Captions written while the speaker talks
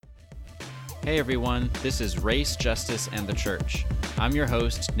Hey everyone, this is Race, Justice, and the Church. I'm your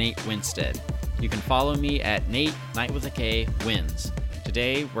host, Nate Winstead. You can follow me at Nate, Knight with a K, Wins.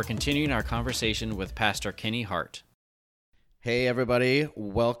 Today, we're continuing our conversation with Pastor Kenny Hart. Hey everybody,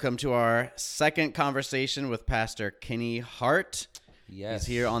 welcome to our second conversation with Pastor Kenny Hart. Yes.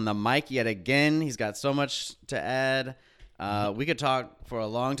 He's here on the mic yet again. He's got so much to add. We could talk for a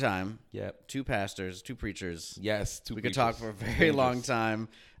long time. Yep. Two pastors, two preachers. Yes. We could talk for a very long time.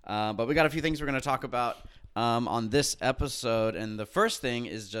 But we got a few things we're going to talk about on this episode. And the first thing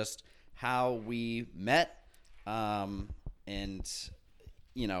is just how we met and,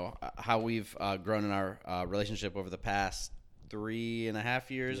 you know, how we've grown in our relationship over the past 3.5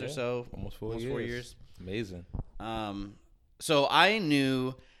 years or so. Almost 4 years. Amazing. So I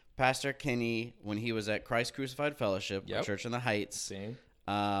knew Pastor Kenny when he was at Christ Crucified Fellowship, a church in the Heights. Same.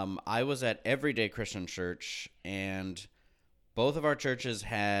 I was at Everyday Christian Church, and both of our churches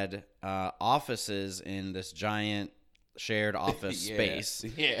had offices in this giant shared office space.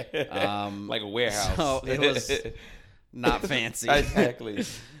 Yeah. Like a warehouse. So it was not fancy. Exactly.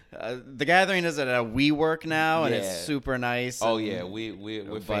 The gathering is at a WeWork now, and it's super nice. Oh, yeah.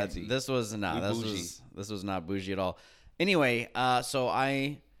 We're fancy. This was not. This was not bougie at all. Anyway, so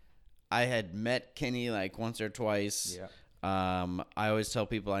I had met Kenny like once or twice. Yeah. I always tell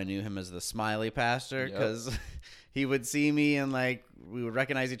people I knew him as the smiley pastor because he would see me and like we would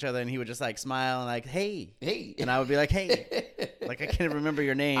recognize each other and he would just like smile and like, hey, and I would be like, hey, like I can't remember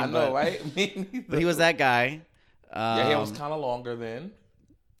your name. I know, right? But he was that guy. He was kind of longer then.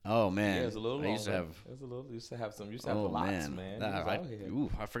 Oh man, yeah, it was a little longer. You used to have the lots, man.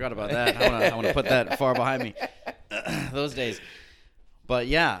 I forgot about that. I want to put that far behind me. Those days. But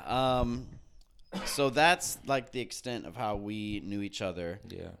yeah, so that's like the extent of how we knew each other.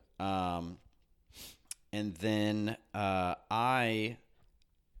 Yeah. And then I,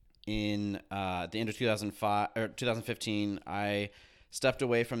 in the end of 2015, I stepped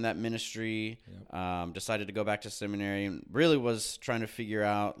away from that ministry, decided to go back to seminary, and really was trying to figure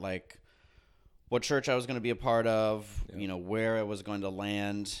out like what church I was going to be a part of, you know, where I was going to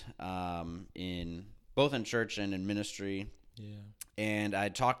land in both in church and in ministry. Yeah. And I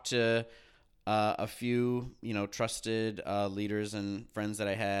talked to a few, you know, trusted leaders and friends that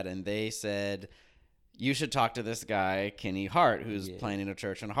I had, and they said, you should talk to this guy, Kenny Hart, who's planning a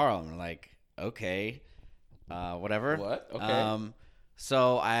church in Harlem. And I'm like, okay, whatever. What? Okay.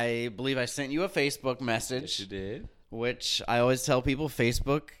 So I believe I sent you a Facebook message. Yes, you did. Which I always tell people,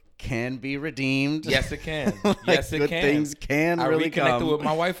 Facebook can be redeemed. Yes, it can. Like, yes, it good can. Things can really come. I reconnected with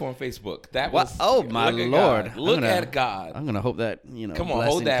my wife on Facebook. That was my Lord. Look at God. I'm gonna hope that, you know. Come on,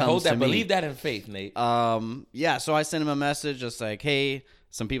 hold that. Believe that in faith, Nate. Yeah. So I sent him a message just like, hey,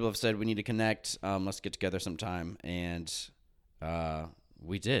 some people have said we need to connect. Let's get together sometime, and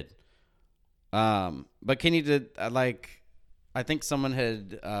we did. But Kenny did I think someone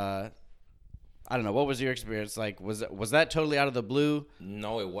had. I don't know. What was your experience like? Was that totally out of the blue?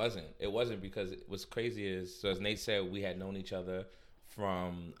 No, it wasn't. It wasn't because what's crazy is, so as Nate said, we had known each other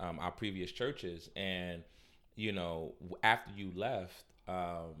from our previous churches, and you know, after you left,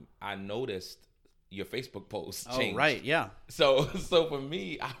 I noticed your Facebook posts changed. Oh, right, yeah. So for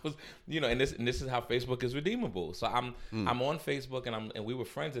me, I was, you know, and this is how Facebook is redeemable. So I'm on Facebook, and we were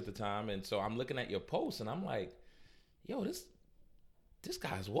friends at the time, and so I'm looking at your posts, and I'm like, yo, this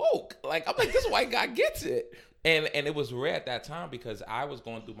guy's woke. Like, I'm like, this white guy gets it. And it was rare at that time because I was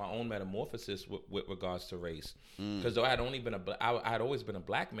going through my own metamorphosis with regards to race. Because though I had always been a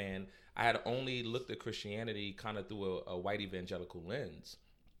black man, I had only looked at Christianity kind of through a white evangelical lens.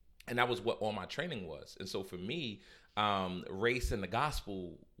 And that was what all my training was. And so for me, race and the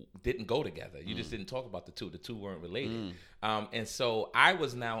gospel didn't go together. You just didn't talk about the two. The two weren't related. And so I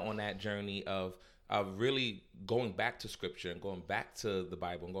was now on that journey of really going back to scripture and going back to the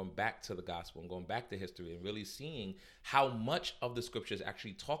Bible and going back to the gospel and going back to history and really seeing how much of the scriptures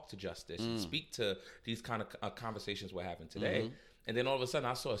actually talk to justice and speak to these kind of conversations we're having today. And then all of a sudden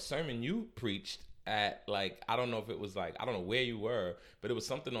I saw a sermon you preached at, like, I don't know if it was like, I don't know where you were, but it was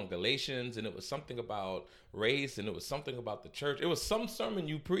something on Galatians, and it was something about race, and it was something about the church. It was some sermon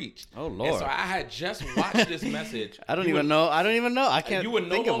you preached. Oh, Lord. And so I had just watched this message. I don't even know. I can't You were no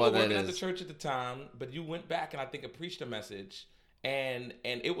think of longer what that working at is. the church at the time, but you went back and I think it preached a message, and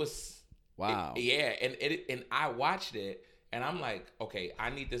it was wow. And I watched it. And I'm like, okay, I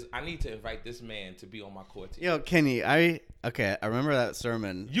need to invite this man to be on my core team. Yo, Kenny, I remember that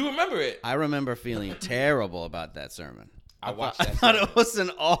sermon. You remember it? I remember feeling terrible about that sermon. I watched I that thought sermon. it was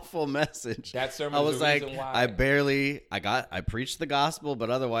an awful message. That sermon I is was the like, reason why. I preached the gospel, but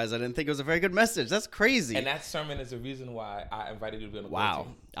otherwise I didn't think it was a very good message. That's crazy. And that sermon is the reason why I invited you to be on the Wow. core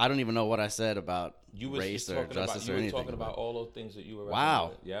team. I don't even know what I said about You were race or talking justice about, or you were anything. talking about all those things that you were Wow.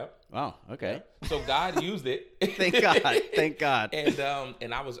 wrestling with. Yep. Wow. Okay. So God used it. Thank God. Thank God.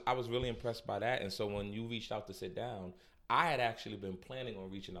 And I was really impressed by that. And so when you reached out to sit down, I had actually been planning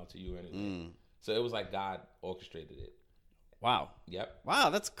on reaching out to you anyway. So it was like God orchestrated it. Wow. Yep.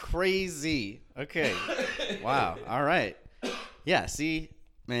 Wow, that's crazy. Okay. Wow. All right. Yeah, see,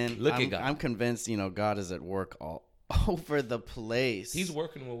 man, Look at God. I'm convinced, God is at work all over the place. He's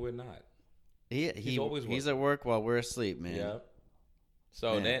working when we're not. He's always he's working. at work while we're asleep, man. Yep.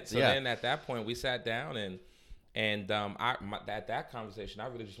 So Man, then at that point we sat down and at that conversation I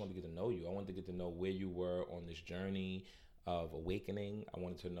really just wanted to get to know you. I wanted to get to know where you were on this journey of awakening. I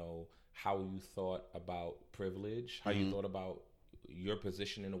wanted to know how you thought about privilege, how you thought about your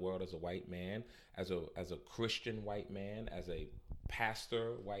position in the world as a white man, as a Christian white man, as a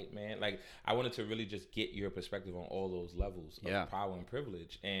pastor white man. Like I wanted to really just get your perspective on all those levels of power and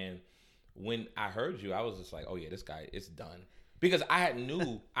privilege. And when I heard you, I was just like, oh yeah, this guy, it's done. Because I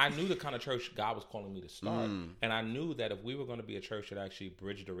knew the kind of church God was calling me to start. And I knew that if we were going to be a church that actually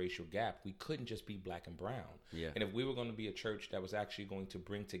bridged the racial gap, we couldn't just be black and brown. Yeah. And if we were going to be a church that was actually going to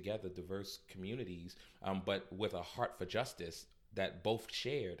bring together diverse communities, but with a heart for justice that both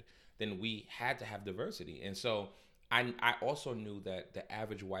shared, then we had to have diversity. And so I also knew that the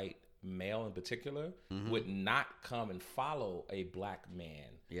average white male in particular would not come and follow a black man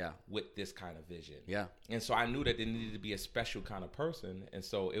with this kind of vision. Yeah. And so I knew that there needed to be a special kind of person. And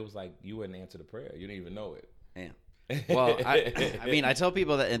so it was like you wouldn't answer the prayer. You didn't even know it. Man. Well, I mean, I tell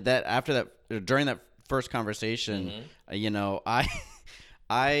people that after that, during that first conversation,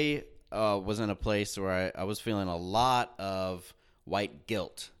 I was in a place where I was feeling a lot of white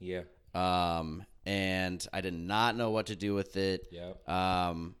guilt. Yeah. And I did not know what to do with it.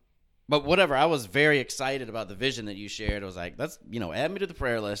 Yeah. But whatever, I was very excited about the vision that you shared. I was like, let's, add me to the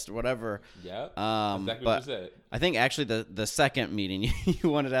prayer list or whatever. Yeah, exactly what you said. I think actually the second meeting, you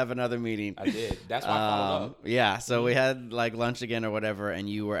wanted to have another meeting. I did. That's why I followed up. Yeah, so we had like lunch again or whatever, and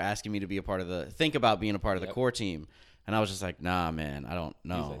you were asking me to be a part of think about being a part of the core team. And I was just like, nah, man, I don't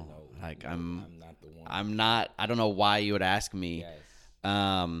know. Like, no, like, I'm not the one. I'm not, I don't know why you would ask me. Yes.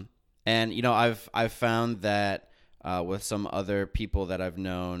 And, I've found that with some other people that I've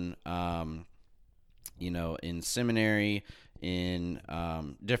known, in seminary, in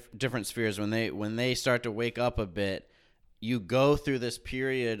different spheres, when they start to wake up a bit, you go through this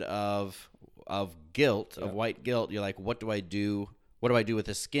period of guilt, of white guilt. You're like, what do I do? What do I do with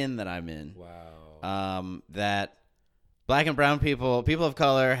the skin that I'm in? Wow. That black and brown people of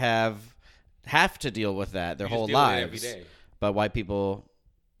color have to deal with that their whole lives. Every day. But white people,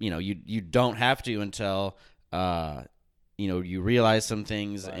 you don't have to until you realize some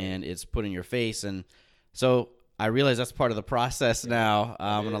things and it's put in your face. And so I realize that's part of the process now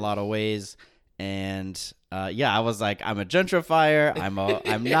in a lot of ways. And I was like, I'm a gentrifier.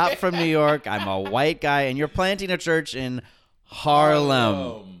 I'm not from New York. I'm a white guy. And you're planting a church in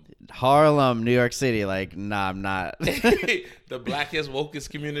Harlem, New York City. Like, nah, I'm not. The blackest, wokest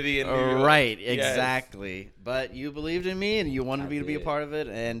community in New York. Right, exactly. Yes. But you believed in me and you wanted me to be a part of it.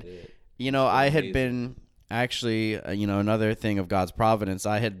 And, I had been actually, another thing of God's providence,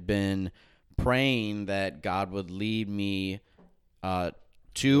 I had been praying that God would lead me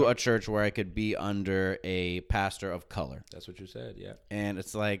to a church where I could be under a pastor of color. That's what you said, yeah. And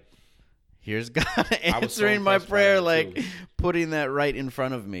it's like, here's God answering my prayer, like putting that right in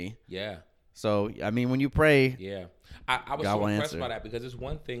front of me. Yeah. So, I mean, when you pray, yeah, I was so impressed by that, because it's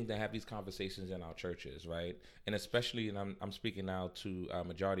one thing to have these conversations in our churches, right? And especially, and I'm speaking now to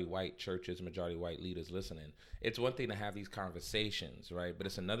majority white churches, majority white leaders listening. It's one thing to have these conversations, right? But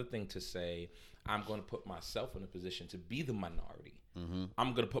it's another thing to say, I'm going to put myself in a position to be the minority. Mm-hmm.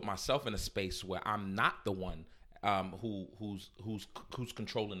 I'm going to put myself in a space where I'm not the one who's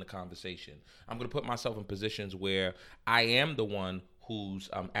controlling the conversation. I'm going to put myself in positions where I am the one who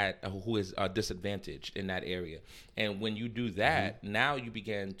is disadvantaged in that area. And when you do that, now you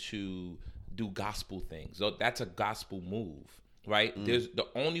begin to do gospel things. So that's a gospel move, right? There's the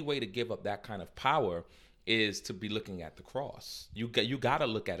only way to give up that kind of power is to be looking at the cross. You got to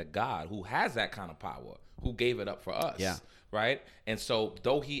look at a God who has that kind of power, who gave it up for us, right? And so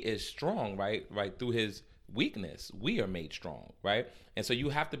though he is strong, right through his weakness, we are made strong, right? And so you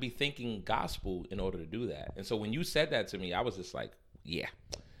have to be thinking gospel in order to do that. And so when you said that to me, I was just like, yeah,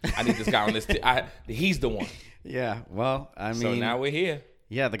 I need this guy on this he's the one. Yeah, well, I mean, so now we're here.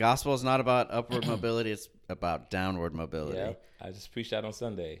 Yeah, the gospel is not about upward mobility. It's about downward mobility. Yeah, I just preached that on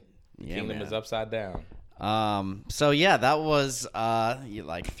Sunday. The Yeah, kingdom man. is upside down. So yeah, that was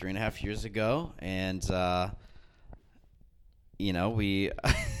like 3.5 years ago, and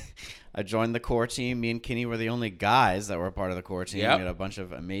I joined the core team. Me and Kenny were the only guys that were part of the core team. Yep. We had a bunch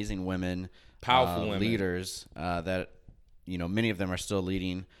of amazing women, Powerful women. leaders that many of them are still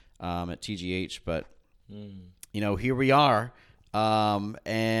leading at TGH, but here we are,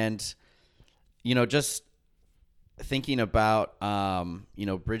 and just thinking about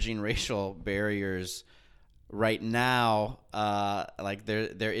bridging racial barriers. Right now, like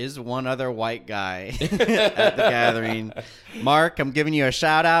there is one other white guy at the gathering. Mark, I'm giving you a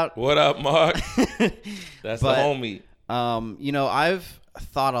shout out. What up, Mark? That's the homie. I've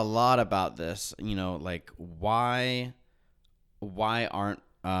thought a lot about this. Like why aren't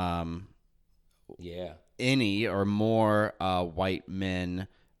any or more white men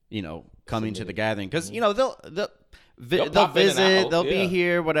coming to the gathering? Because they'll visit, they'll be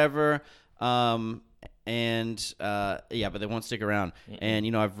here, whatever. But they won't stick around. Mm-mm.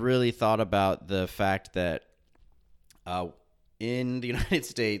 And I've really thought about the fact that in the United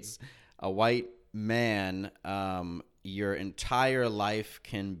States, a white man, your entire life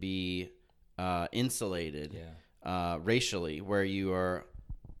can be insulated racially, where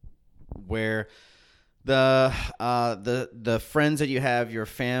the friends that you have, your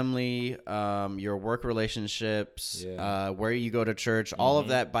family, your work relationships, where you go to church, all of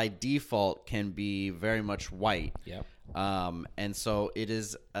that by default can be very much white. Yep. And so it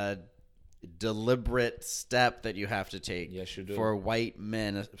is a deliberate step that you have to take for white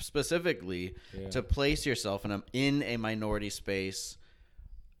men specifically to place yourself in a minority space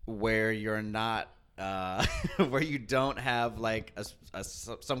where you're not where you don't have like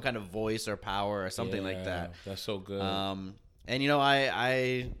some kind of voice or power or something like that. That's so good. And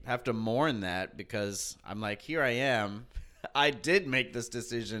I have to mourn that because I'm like, here I am. I did make this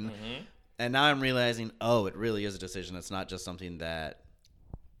decision, and now I'm realizing, it really is a decision. It's not just something that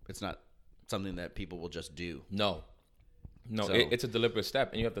people will just do. No, so, it's a deliberate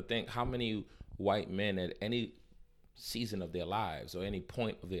step, and you have to think how many white men at any season of their lives or any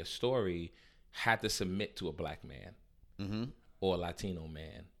point of their story had to submit to a black man or a Latino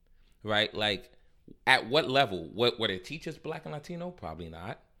man, right? Like, at what level? Were their teachers black and Latino? Probably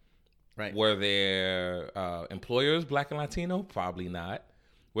not. Right. Were their employers black and Latino? Probably not.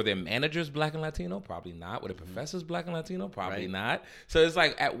 Were their managers black and Latino? Probably not. Were the professors black and Latino? Probably not. So it's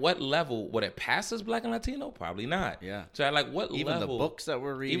like, at what level? Were their pastors black and Latino? Probably not. Yeah. So at like what even level? The books that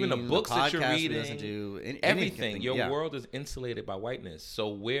we're reading, even the books that you're reading, everything. Anything. Your world is insulated by whiteness. So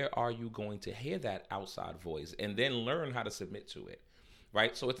where are you going to hear that outside voice and then learn how to submit to it?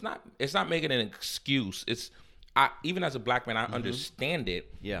 Right. So it's not making an excuse. Even as a black man, I understand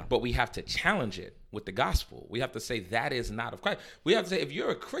it. Yeah. But we have to challenge it with the gospel. We have to say that is not of Christ. We have to say, if you're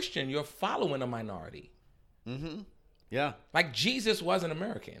a Christian, you're following a minority. Yeah. Like, Jesus was an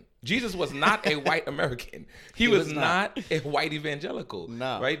American. Jesus was not a white American. He was not a white evangelical.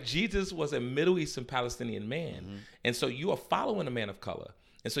 No. Right? Jesus was a Middle Eastern Palestinian man. And so you are following a man of color.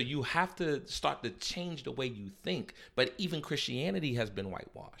 And so you have to start to change the way you think. But even Christianity has been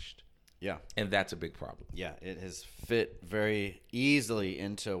whitewashed. Yeah. And that's a big problem. Yeah, it has fit very easily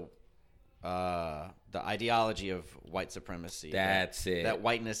into the ideology of white supremacy. That's it. That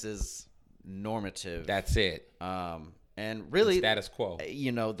whiteness is normative. That's it. And really, status quo.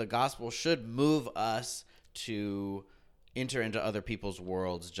 The gospel should move us to enter into other people's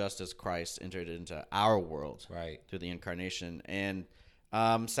worlds just as Christ entered into our world. Right. Through the incarnation. And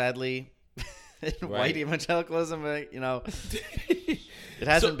sadly, white evangelicalism, it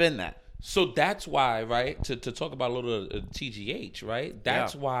hasn't been that. So that's why, right, to talk about a little TGH, right?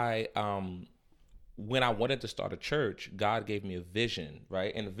 That's why when I wanted to start a church, God gave me a vision,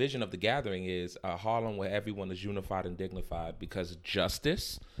 right? And the vision of the gathering is Harlem where everyone is unified and dignified because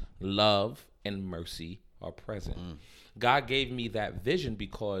justice, love, and mercy are present. God gave me that vision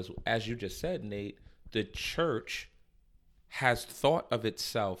because, as you just said, Nate, the church has thought of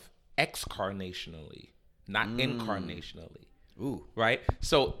itself excarnationally, not incarnationally. Ooh. Right?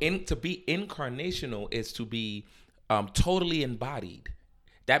 So to be incarnational is to be totally embodied.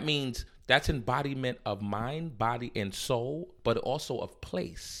 That means that's embodiment of mind, body, and soul, but also of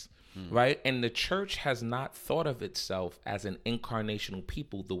place. Right? And the church has not thought of itself as an incarnational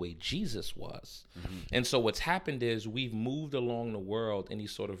people the way Jesus was. And so what's happened is we've moved along the world in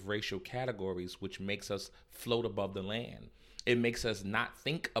these sort of racial categories, which makes us float above the land. It makes us not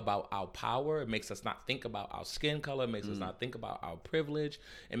think about our power. It makes us not think about our skin color. It makes us not think about our privilege.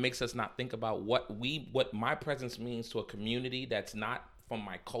 It makes us not think about what my presence means to a community that's not from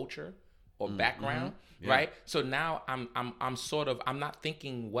my culture or background, right? So now I'm not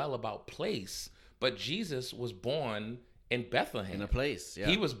thinking well about place, but Jesus was born in Bethlehem, in a place. Yeah.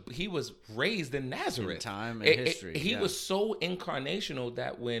 He was raised in Nazareth. In time and history. He was so incarnational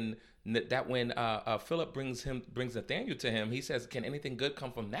that when Philip brings Nathanael to him, he says, "Can anything good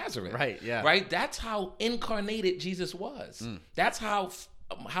come from Nazareth?" Right. Yeah. Right. That's how incarnated Jesus was. That's how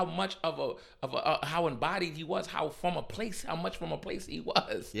much of a how embodied he was. How much from a place he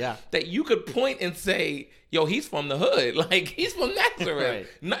was. Yeah. That you could point and say, "Yo, he's from the hood. Like he's from Nazareth. Right.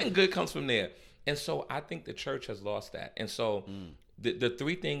 Nothing good comes from there." And so I think the church has lost that. And so the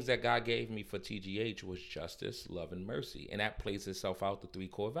three things that God gave me for TGH was justice, love, and mercy. And that plays itself out the three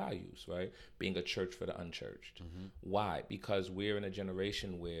core values, right? Being a church for the unchurched. Why? Because we're in a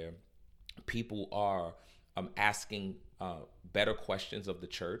generation where people are asking better questions of the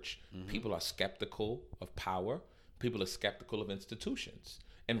church. People are skeptical of power. People are skeptical of institutions.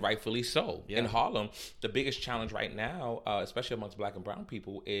 And rightfully so. Yeah. In Harlem, the biggest challenge right now, especially amongst Black and brown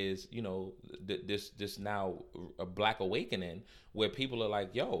people, is this now a Black awakening where people are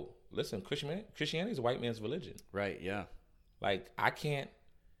like, "Yo, listen, Christianity is a white man's religion." Right. Yeah. Like I can't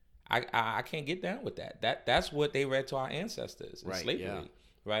get down with that. That's what they read to our ancestors in slavery, yeah.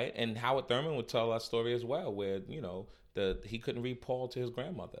 Right? And Howard Thurman would tell that story as well, where he couldn't read Paul to his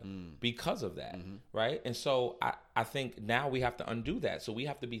grandmother because of that, right? And so I think now we have to undo that. So we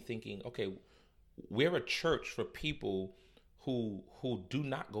have to be thinking, okay, we're a church for people who do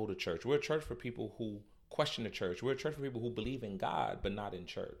not go to church. We're a church for people who question the church. We're a church for people who believe in God but not in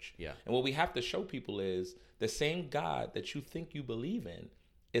church. Yeah. And what we have to show people is the same God that you think you believe in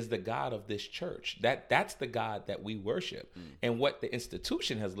is the God of this church. That's the God that we worship. And what the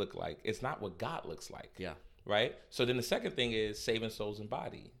institution has looked like, it's not what God looks like. Yeah. Right? So then the second thing is saving souls and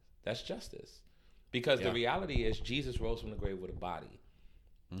body. That's justice. Because the reality is Jesus rose from the grave with a body.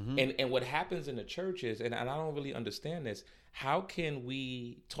 And what happens in the church is, and I don't really understand this, how can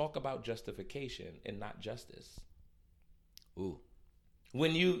we talk about justification and not justice? Ooh.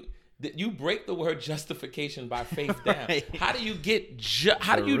 When you break the word justification by faith down, how do you get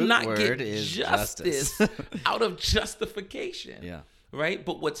how do you not get justice out of justification? Yeah. Right?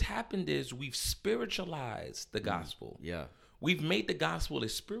 But what's happened is we've spiritualized the gospel. Yeah. We've made the gospel a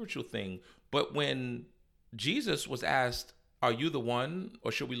spiritual thing. But when Jesus was asked, "Are you the one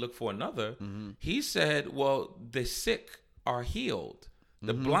or should we look for another?" He said, "Well, the sick are healed.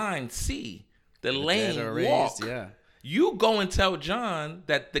 The blind see. The lame walk. Yeah. You go and tell John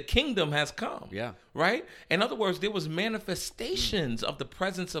that the kingdom has come." Yeah. Right? In other words, there was manifestations of the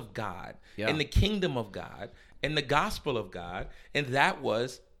presence of God and the kingdom of God and the gospel of God, and that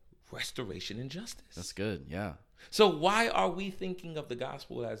was restoration and justice. That's good. Yeah. So why are we thinking of the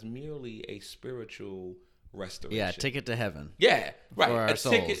gospel as merely a spiritual restoration? Yeah, ticket to heaven. Yeah, right. For our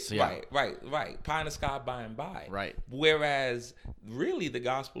souls. Ticket, yeah. Right. Pie in the sky by and by. Right. Whereas really the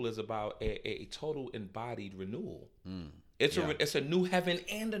gospel is about a total embodied renewal. It's a new heaven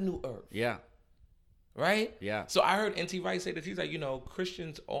and a new earth. Yeah. Right? Yeah. So I heard N.T. Wright say that. He's like,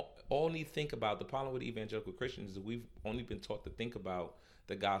 Christians only think about, the problem with evangelical Christians is we've only been taught to think about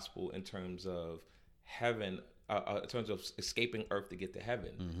the gospel in terms of heaven, in terms of escaping earth to get to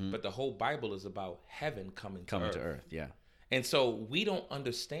heaven. But the whole Bible is about heaven coming to earth. Yeah. And so we don't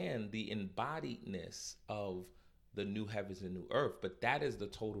understand the embodiedness of the new heavens and new earth, but that is the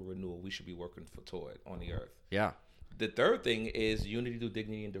total renewal we should be working toward on the earth. Yeah. The third thing is unity through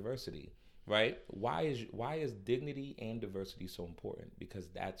dignity and diversity. Right? Why is dignity and diversity so important? Because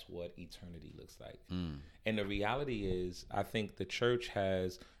that's what eternity looks like. And the reality is, I think the church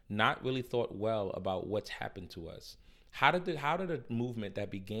has not really thought well about what's happened to us. How did a movement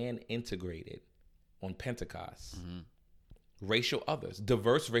that began integrated on Pentecost, racial others,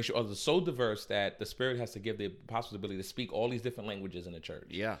 diverse racial others, so diverse that the Spirit has to give the apostles the ability to speak all these different languages in the church.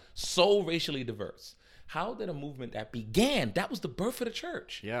 Yeah. So racially diverse. How did a movement that began, that was the birth of the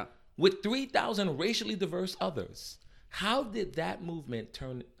church. Yeah. With 3,000 racially diverse others, how did that movement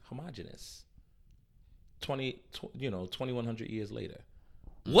turn homogenous 2,100 years later?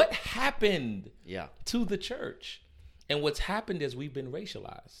 What happened to the church? And what's happened is we've been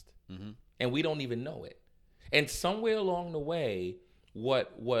racialized, and we don't even know it. And somewhere along the way,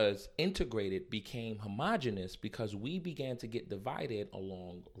 what was integrated became homogenous because we began to get divided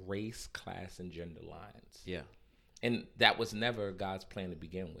along race, class, and gender lines. Yeah. And that was never God's plan to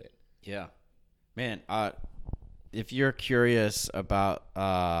begin with. Yeah, man. If you're curious about,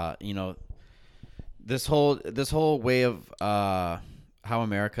 this whole way of how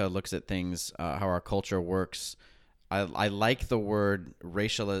America looks at things, how our culture works, I like the word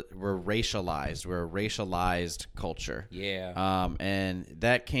racial. We're racialized. We're a racialized culture. Yeah. And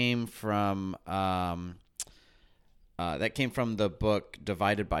that came from the book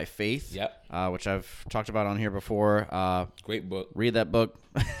Divided by Faith. Yep. Which I've talked about on here before. Great book. Read that book.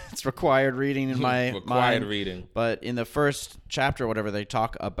 It's required reading in my required mind. reading. But in the first chapter, or whatever, they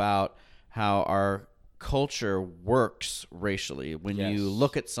talk about how our culture works racially. When you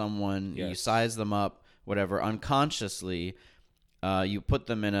look at someone, you size them up, whatever, unconsciously, you put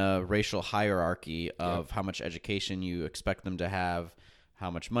them in a racial hierarchy of how much education you expect them to have,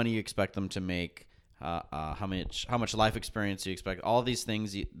 how much money you expect them to make, how much life experience you expect. All these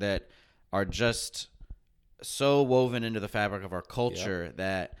things that are just so woven into the fabric of our culture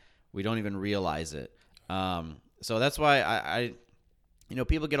that we don't even realize it. So that's why I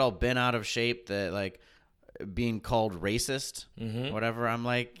people get all bent out of shape that like being called racist, whatever. I'm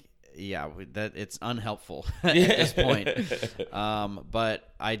like, yeah, that it's unhelpful at this point.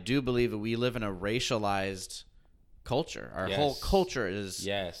 But I do believe that we live in a racialized culture. Our whole culture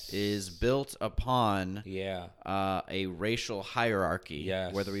is built upon a racial hierarchy,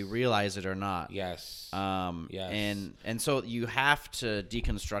 whether we realize it or not. And so you have to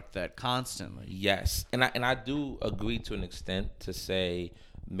deconstruct that constantly. Yes, and I do agree to an extent to say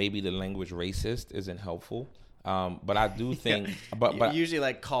maybe the language racist isn't helpful. But I do think, but usually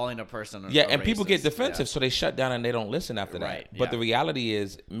like calling a person, and people get defensive, so they shut down and they don't listen after that. Right, but the reality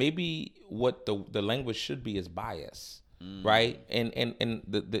is, maybe what the language should be is bias, right? And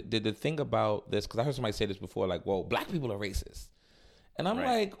the thing about this, because I heard somebody say this before, like, "Well, black people are racist," and I'm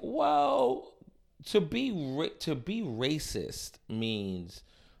like, "Well, to be racist means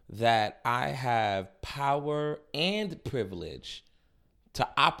that I have power and privilege to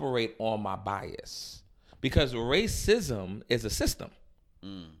operate on my bias." Because racism is a system.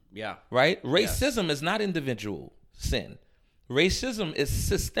 Right? Racism is not individual sin. Racism is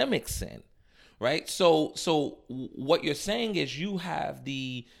systemic sin. Right? So what you're saying is you have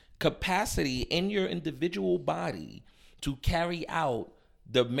the capacity in your individual body to carry out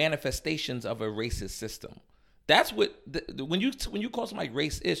the manifestations of a racist system. That's what when you call somebody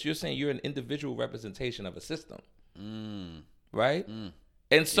racist, you're saying you're an individual representation of a system. Right?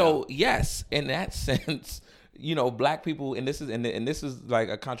 And so, yes, in that sense, black people, and this is like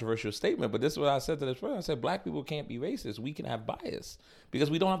a controversial statement, but this is what I said to this person. I said, black people can't be racist. We can have bias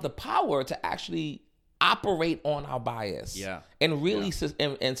because we don't have the power to actually operate on our bias and really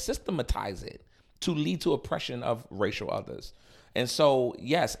and systematize it to lead to oppression of racial others. And so,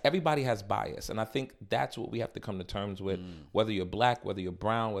 yes, everybody has bias. And I think that's what we have to come to terms with. Whether you're black, whether you're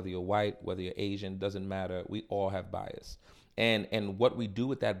brown, whether you're white, whether you're Asian, doesn't matter. We all have bias. And what we do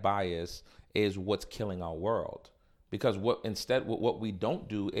with that bias is what's killing our world. Because what we don't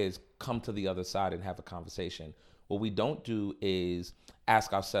do is come to the other side and have a conversation. What we don't do is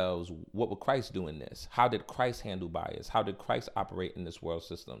ask ourselves, what would Christ do in this? How did Christ handle bias? How did Christ operate in this world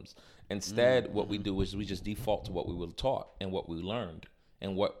systems? Instead, what we do is we just default to what we were taught and what we learned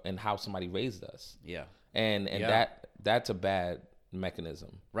and how somebody raised us. And that's a bad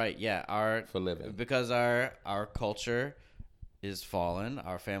mechanism. Right. Yeah. For living. Because our culture is fallen.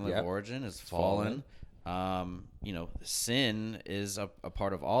 Our family of origin is fallen. Sin is a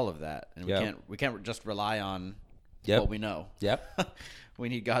part of all of that, and we can't just rely on what we know. We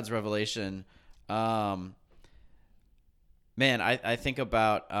need God's revelation. Man, I think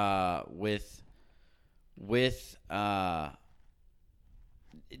about with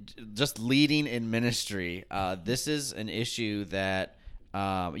just leading in ministry. This is an issue that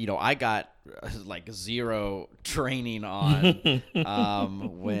I got like zero training on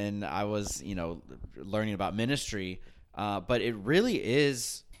when I was, learning about ministry. But it really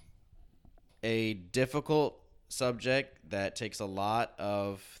is a difficult subject that takes a lot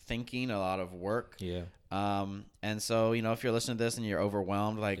of thinking, a lot of work. And so, if you're listening to this and you're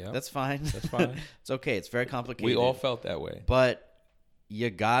overwhelmed, that's fine. That's fine. It's okay. It's very complicated. We all felt that way. But you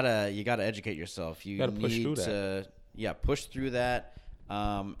gotta educate yourself. You gotta push through that. Push through that.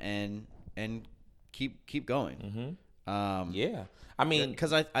 And keep going. I mean,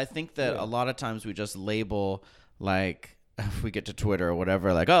 because I think that a lot of times we just label, like, if we get to Twitter or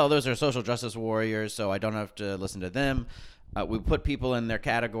whatever, like, oh, those are social justice warriors, so I don't have to listen to them. We put people in their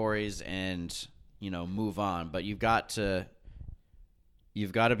categories and move on. But you've got to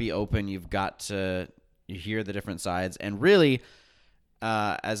be open. You've got to hear the different sides, and really,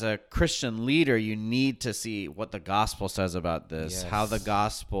 as a Christian leader, you need to see what the gospel says about this, how the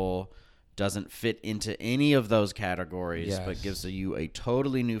gospel doesn't fit into any of those categories, but gives you a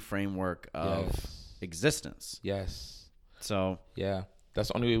totally new framework of existence. Yes. So, That's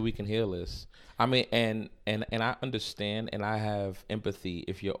the only way we can heal this. I mean, and I understand, and I have empathy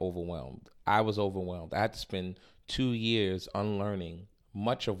if you're overwhelmed. I was overwhelmed. I had to spend 2 years unlearning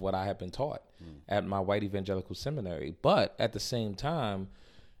much of what I had been taught at my white evangelical seminary. But at the same time,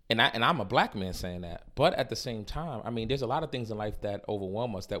 and I'm a black man saying that, but at the same time, I mean, there's a lot of things in life that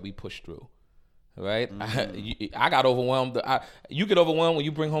overwhelm us that we push through. Right, I got overwhelmed. You get overwhelmed when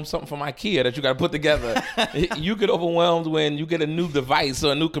you bring home something from IKEA that you got to put together. You get overwhelmed when you get a new device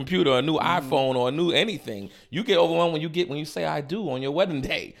or a new computer, or a new iPhone, or a new anything. You get overwhelmed when you say "I do" on your wedding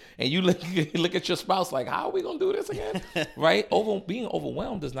day, and you look at your spouse like, "How are we gonna do this again?" Right? Being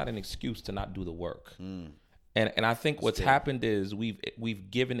overwhelmed is not an excuse to not do the work. And I think what's happened is we've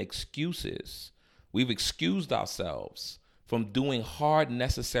given excuses. We've excused ourselves from doing hard,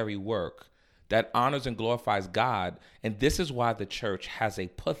 necessary work that honors and glorifies God. And this is why the church has a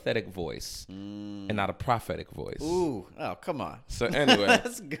pathetic voice and not a prophetic voice. Ooh, oh, come on. So anyway.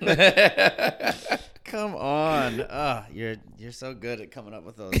 That's good. Come on. You're so good at coming up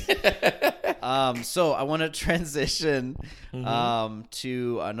with those. So I want to transition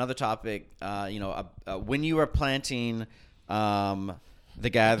to another topic. When you were planting the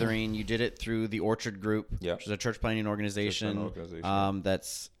Gathering, you did it through the Orchard Group, which is a church planting organization,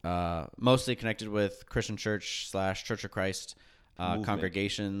 that's mostly connected with Christian Church / Church of Christ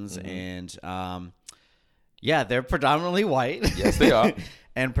congregations. And they're predominantly white. Yes, they are.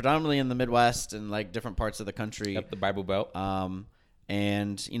 And predominantly in the Midwest and like different parts of the country. Yep, the Bible Belt.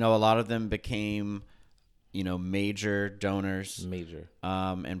 And a lot of them became major donors,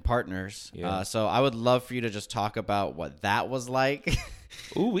 and partners. Yeah. So I would love for you to just talk about what that was like.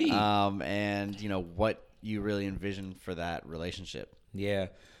 Ooh-wee. And what you really envisioned for that relationship. Yeah,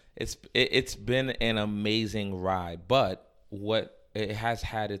 it's been an amazing ride, but it has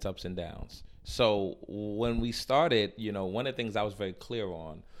had its ups and downs. So when we started, one of the things I was very clear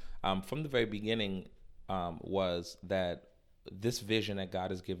on from the very beginning was that this vision that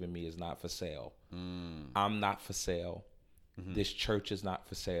God has given me is not for sale. I'm not for sale. This church is not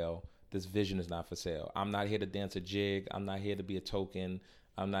for sale. This vision is not for sale. I'm not here to dance a jig. I'm not here to be a token.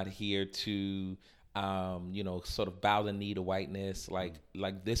 I'm not here to, sort of bow the knee to whiteness. Like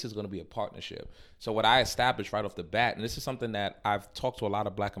this is going to be a partnership. So what I established right off the bat, and this is something that I've talked to a lot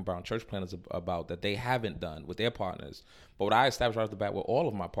of black and brown church planners about that they haven't done with their partners. But what I established right off the bat with all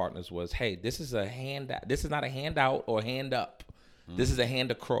of my partners was, hey, this is a handout. This is not a handout or hand up. This is a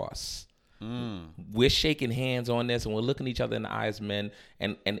hand across. We're shaking hands on this, and we're looking each other in the eyes, men.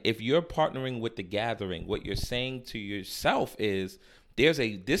 And if you're partnering with the Gathering, what you're saying to yourself is,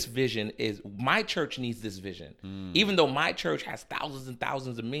 this vision is, my church needs this vision. Even though my church has thousands and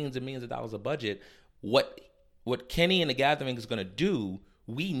thousands and millions of dollars of budget, what Kenny and the Gathering is going to do,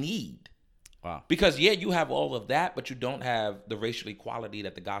 we need. Wow. Because you have all of that, but you don't have the racial equality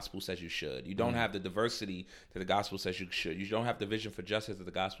that the gospel says you should. You don't have the diversity that the gospel says you should. You don't have the vision for justice that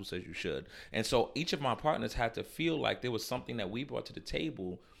the gospel says you should. And so each of my partners had to feel like there was something that we brought to the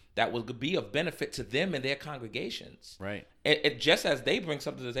table that would be of benefit to them and their congregations. Right. It just as they bring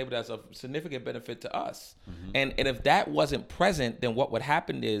something to the table that's of significant benefit to us. And if that wasn't present, then what would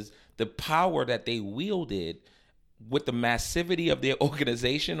happen is the power that they wielded with the massivity of their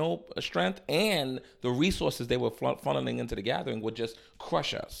organizational strength and the resources they were funneling into the Gathering would just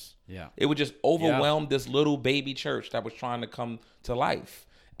crush us. Yeah. It would just overwhelm this little baby church that was trying to come to life.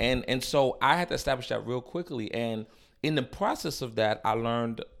 And so I had to establish that real quickly. And in the process of that, I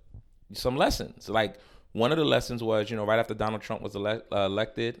learned some lessons. Like, one of the lessons was, right after Donald Trump was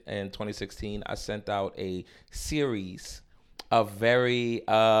elected in 2016, I sent out a series of very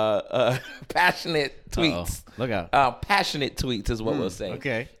passionate tweets. Uh-oh. Look out. Passionate tweets is what we'll say.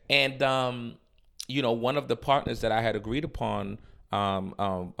 Okay. And, one of the partners that I had agreed upon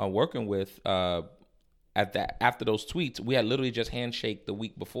working with after those tweets, we had literally just handshake the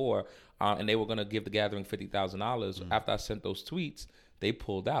week before, and they were going to give the Gathering $50,000. After I sent those tweets, they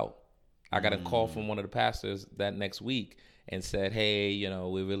pulled out. I got a call from one of the pastors that next week and said, hey,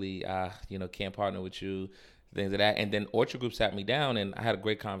 we really, can't partner with you, things like that. And then Orchard Group sat me down, and I had a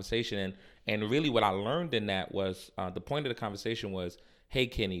great conversation. And really what I learned in that was, the point of the conversation was, hey,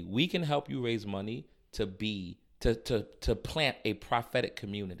 Kenny, we can help you raise money to plant a prophetic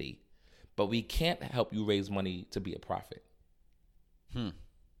community, but we can't help you raise money to be a prophet. And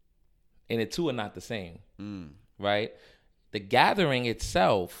the two are not the same, right? The Gathering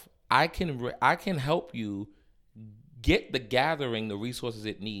itself, I can help you get the Gathering the resources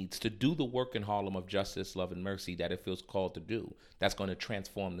it needs to do the work in Harlem of justice, love, and mercy that it feels called to do. That's going to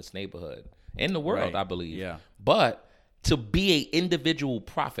transform this neighborhood and the world, I believe. Yeah. But to be an individual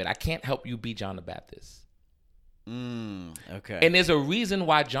prophet, I can't help you be John the Baptist. Okay. And there's a reason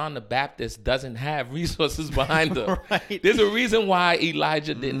why John the Baptist doesn't have resources behind him. Right. There's a reason why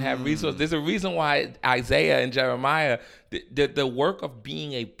Elijah didn't have resources. There's a reason why Isaiah and Jeremiah, the work of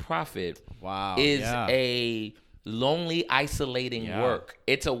being a prophet is a lonely, isolating work.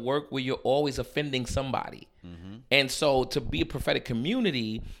 It's a work where you're always offending somebody. And so to be a prophetic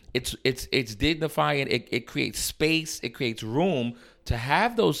community, it's dignifying. It creates space. It creates room to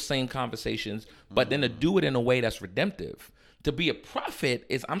have those same conversations, but then to do it in a way that's redemptive. To be a prophet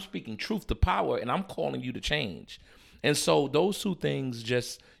is I'm speaking truth to power, and I'm calling you to change. And so those two things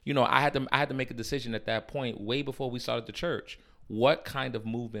just, I had to make a decision at that point, way before we started the church. What kind of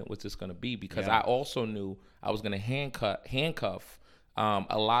movement was this going to be? Because I also knew I was going to handcuff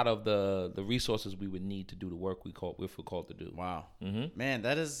a lot of the resources we would need to do the work we're called to do. Wow. Man,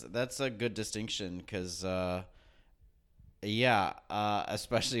 that's a good distinction because,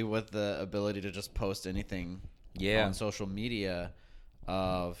 especially with the ability to just post anything on social media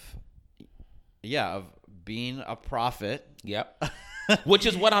of being a prophet. Yep. Which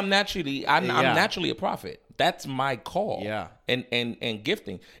is what I'm naturally a prophet. That's my call. Yeah. And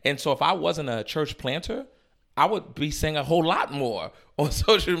gifting. And so if I wasn't a church planter, I would be saying a whole lot more on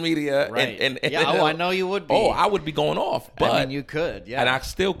social media. Right. I know you would be. Oh, I would be going off. But I mean, you could, and I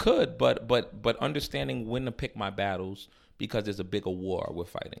still could, but understanding when to pick my battles because there's a bigger war we're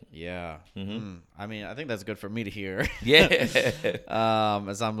fighting. Yeah. I mean, I think that's good for me to hear. Yeah.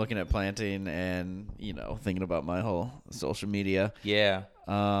 As I'm looking at planting and, thinking about my whole social media. Yeah.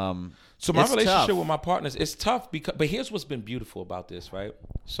 So my relationship tough. with my partners, it's tough but here's what's been beautiful about this, right?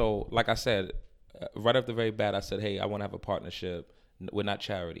 So like I said, right off the very bat, I said, hey, I want to have a partnership. We're not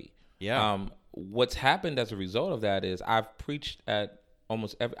charity. Yeah. What's happened as a result of that is I've preached at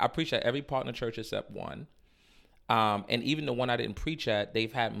every partner church except one. And even the one I didn't preach at,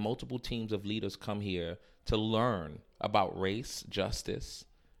 they've had multiple teams of leaders come here to learn about race, justice,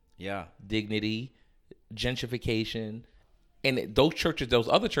 dignity, gentrification. And those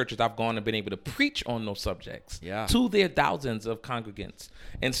other churches I've gone and been able to preach on those subjects to their thousands of congregants.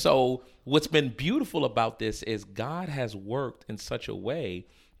 And so what's been beautiful about this is God has worked in such a way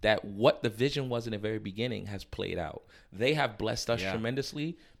that what the vision was in the very beginning has played out. They have blessed us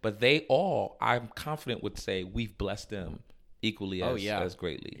tremendously, but they all, I'm confident, would say we've blessed them equally as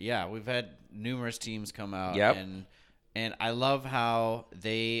greatly. Yeah, we've had numerous teams come out. Yep. And I love how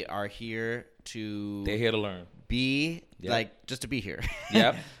they are here to... They're here to learn. Just to be here.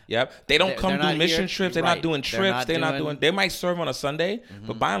 Yep. They don't come do mission trips. They're not doing trips. They're not doing... They might serve on a Sunday,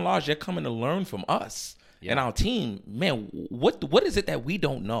 but by and large, they're coming to learn from us. And our team, man, what is it that we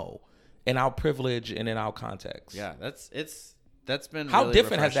don't know in our privilege and in our context? Yeah, that's been how really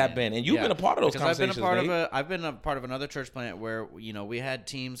different has that refreshing. been? And you've been a part of those conversations. I've been a part of another church plant where we had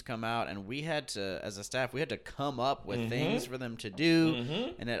teams come out and we had to, as a staff, we had to come up with things for them to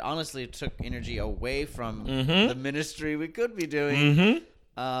do, and it honestly took energy away from the ministry we could be doing.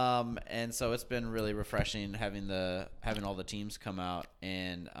 And so it's been really refreshing having all the teams come out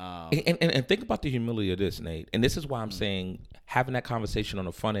and think about the humility of this, Nate. And this is why I'm saying having that conversation on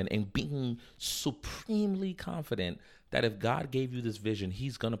the front end and being supremely confident that if God gave you this vision,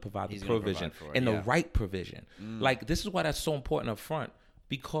 He's going to provide the provision and the right provision. Like, this is why that's so important up front,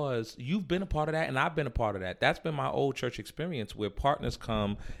 because you've been a part of that and I've been a part of that. That's been my old church experience where partners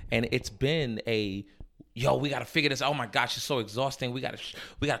come and it's been we got to figure this out. Oh my gosh, it's so exhausting. We got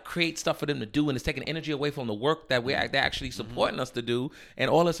to create stuff for them to do, and it's taking energy away from the work that they're actually supporting us to do, and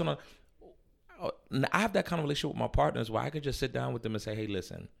all this. I have that kind of relationship with my partners where I could just sit down with them and say, hey,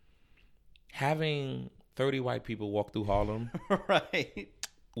 listen, having 30 white people walk through Harlem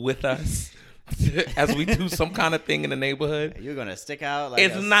with us as we do some kind of thing in the neighborhood, you're going to stick out. Like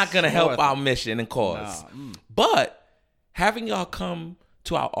it's not going to help our mission and cause. No. But having y'all come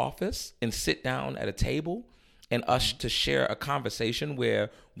to our office and sit down at a table and us to share a conversation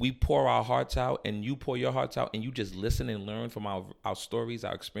where we pour our hearts out and you pour your hearts out and you just listen and learn from our stories,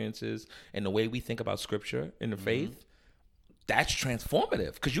 our experiences, and the way we think about scripture and the faith, that's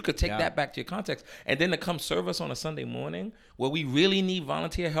transformative, because you could take that back to your context. And then to come serve us on a Sunday morning where we really need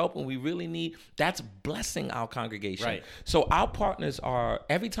volunteer help and we really need, that's blessing our congregation. Right. So our partners are,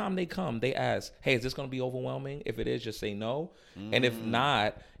 every time they come, they ask, hey, is this going to be overwhelming? If it is, just say no. And if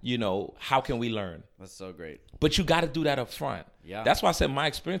not, how can we learn? That's so great. But you got to do that up front. Yeah. That's why I said my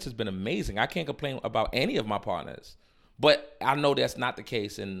experience has been amazing. I can't complain about any of my partners. But I know that's not the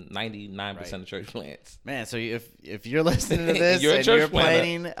case in 99% of church plants. Man, so if you're listening to this and you're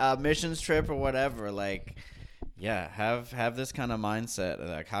planning a missions trip or whatever, have this kind of mindset.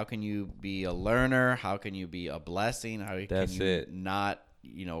 Like, how can you be a learner? How can you be a blessing? How can you not,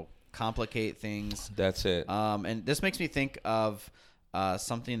 complicate things. That's it. And this makes me think of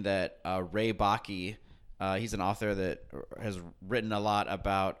something that Ray Bakke, he's an author that has written a lot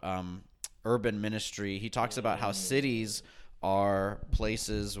about urban ministry. He talks about how cities are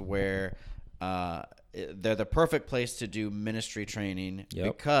places where they're the perfect place to do ministry training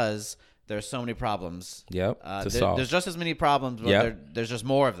because there's so many problems. There's just as many problems, but there's just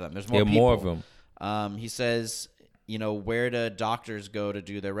more of them. There's more people. More of them. He says, where do doctors go to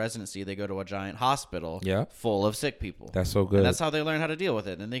do their residency? They go to a giant hospital full of sick people. That's so good. And that's how they learn how to deal with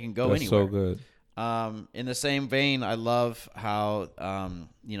it, and they can go anywhere. That's so good. In the same vein, I love how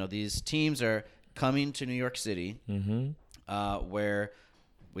these teams are coming to New York City, where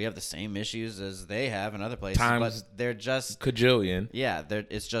we have the same issues as they have in other places, but they're just cajillion. Yeah,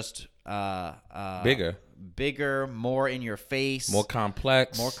 it's just bigger, more in your face, more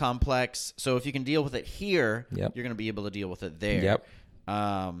complex. So if you can deal with it here, you're going to be able to deal with it there.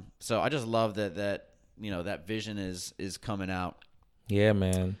 So I just love that that vision is coming out. Yeah,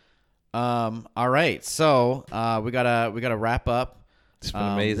 man. All right, so we gotta wrap up. It's been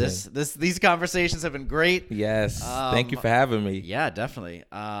amazing. These conversations have been great. Yes. Thank you for having me. Yeah, definitely.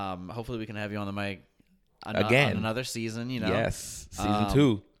 Hopefully we can have you on the mic again on another season. Yes, season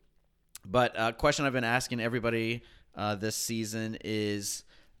 2. But a question I've been asking everybody this season is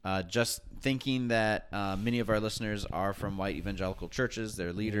just thinking that many of our listeners are from white evangelical churches.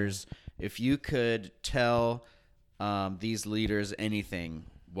 They're leaders. If you could tell these leaders anything,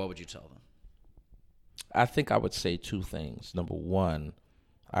 what would you tell them? I think I would say 2 things. Number 1,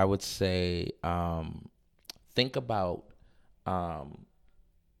 I would say think about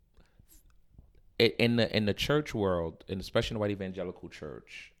in the church world, and especially in the white evangelical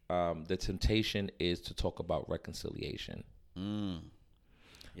church, the temptation is to talk about reconciliation.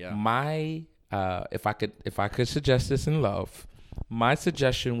 Yeah. My if I could suggest this in love, my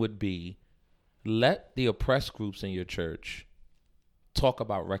suggestion would be let the oppressed groups in your church talk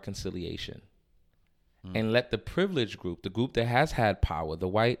about reconciliation. And let the privileged group, the group that has had power, the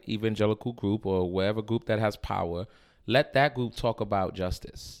white evangelical group or whatever group that has power, let that group talk about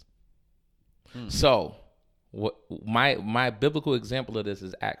justice. So my biblical example of this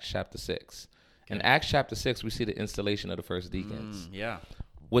is Acts chapter 6. In Acts chapter 6, we see the installation of the first deacons.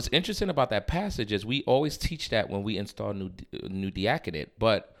 What's interesting about that passage is we always teach that when we install new diaconate,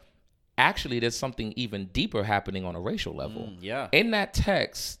 but actually there's something even deeper happening on a racial level. In that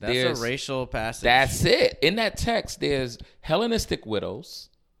text, that's a racial passage. That's it. In that text, there's Hellenistic widows,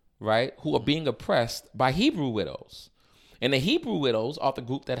 right, who are being oppressed by Hebrew widows. And the Hebrew widows are the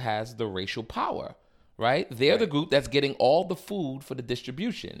group that has the racial power, right? They're the group that's getting all the food for the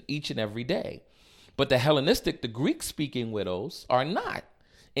distribution each and every day. But the Hellenistic, the Greek-speaking widows are not.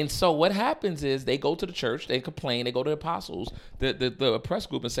 And so what happens is they go to the church, they complain, they go to the apostles, the oppressed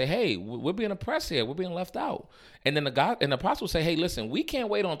group, and say, hey, we're being oppressed here. We're being left out. And then the apostles say, hey, listen, we can't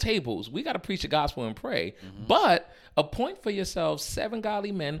wait on tables. We got to preach the gospel and pray. But appoint for yourselves 7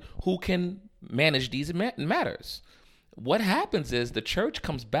 godly men who can manage these matters. What happens is the church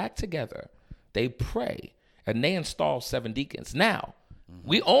comes back together. They pray, and they install 7 deacons. Now,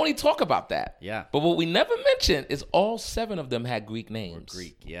 we only talk about that. But what we never mention is all 7 of them had Greek names.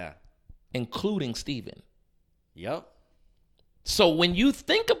 Including Stephen. So when you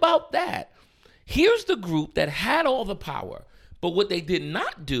think about that, here's the group that had all the power. But what they did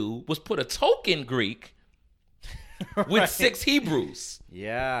not do was put a token Greek with 6 Hebrews.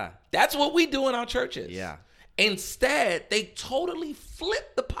 That's what we do in our churches. Instead, they totally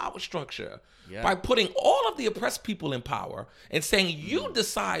flip the power structure. By putting all of the oppressed people in power and saying, you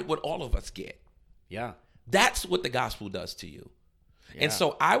decide what all of us get. That's what the gospel does to you. And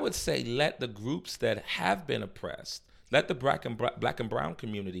so I would say let the groups that have been oppressed, let the black and brown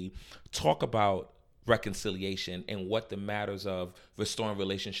community talk about reconciliation and what the matters of restoring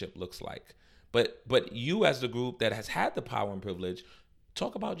relationship looks like. But you as the group that has had the power and privilege,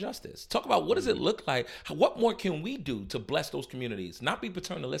 talk about justice. Talk about what does it look like? What more can we do to bless those communities? Not be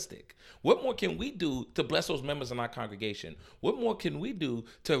paternalistic. What more can we do to bless those members in our congregation? What more can we do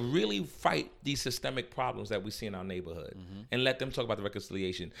to really fight these systemic problems that we see in our neighborhood? And let them talk about the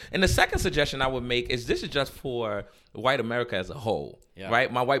reconciliation. And the second suggestion I would make is this is just for white America as a whole,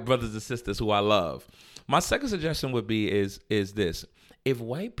 right? My white brothers and sisters who I love. My second suggestion would be is this. If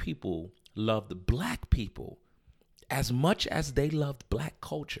white people loved black people as much as they loved black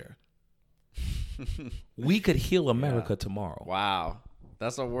culture, we could heal America tomorrow. Wow.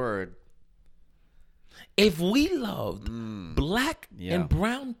 That's a word. If we loved black and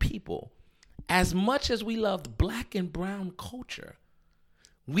brown people as much as we loved black and brown culture,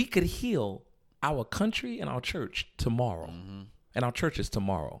 we could heal our country and our church tomorrow. And our churches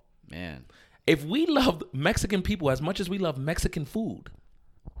tomorrow. Man. If we love Mexican people as much as we love Mexican food,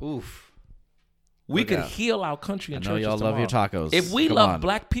 Oof. we Look could out. heal our country and I know churches y'all love your tomorrow. tacos. If we Come love on.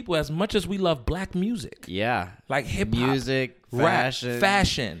 black people as much as we love black music, Yeah. like hip hop, Music, rap, fashion.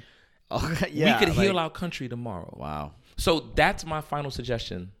 fashion, Oh, yeah, we could heal like- our country tomorrow. Wow. So that's my final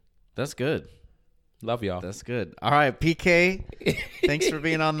suggestion. That's good. Love y'all. That's good. All right, PK. Thanks for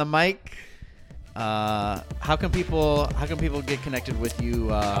being on the mic. How can people get connected with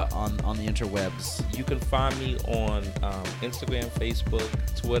you on the interwebs? You can find me on Instagram, Facebook,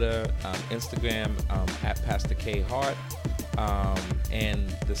 Twitter, Instagram at Pastor K Hart, and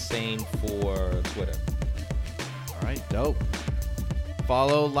the same for Twitter. All right, dope.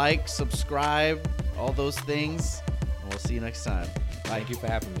 Follow, like, subscribe, all those things. And we'll see you next time. Bye. Thank you for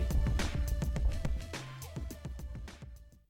having me.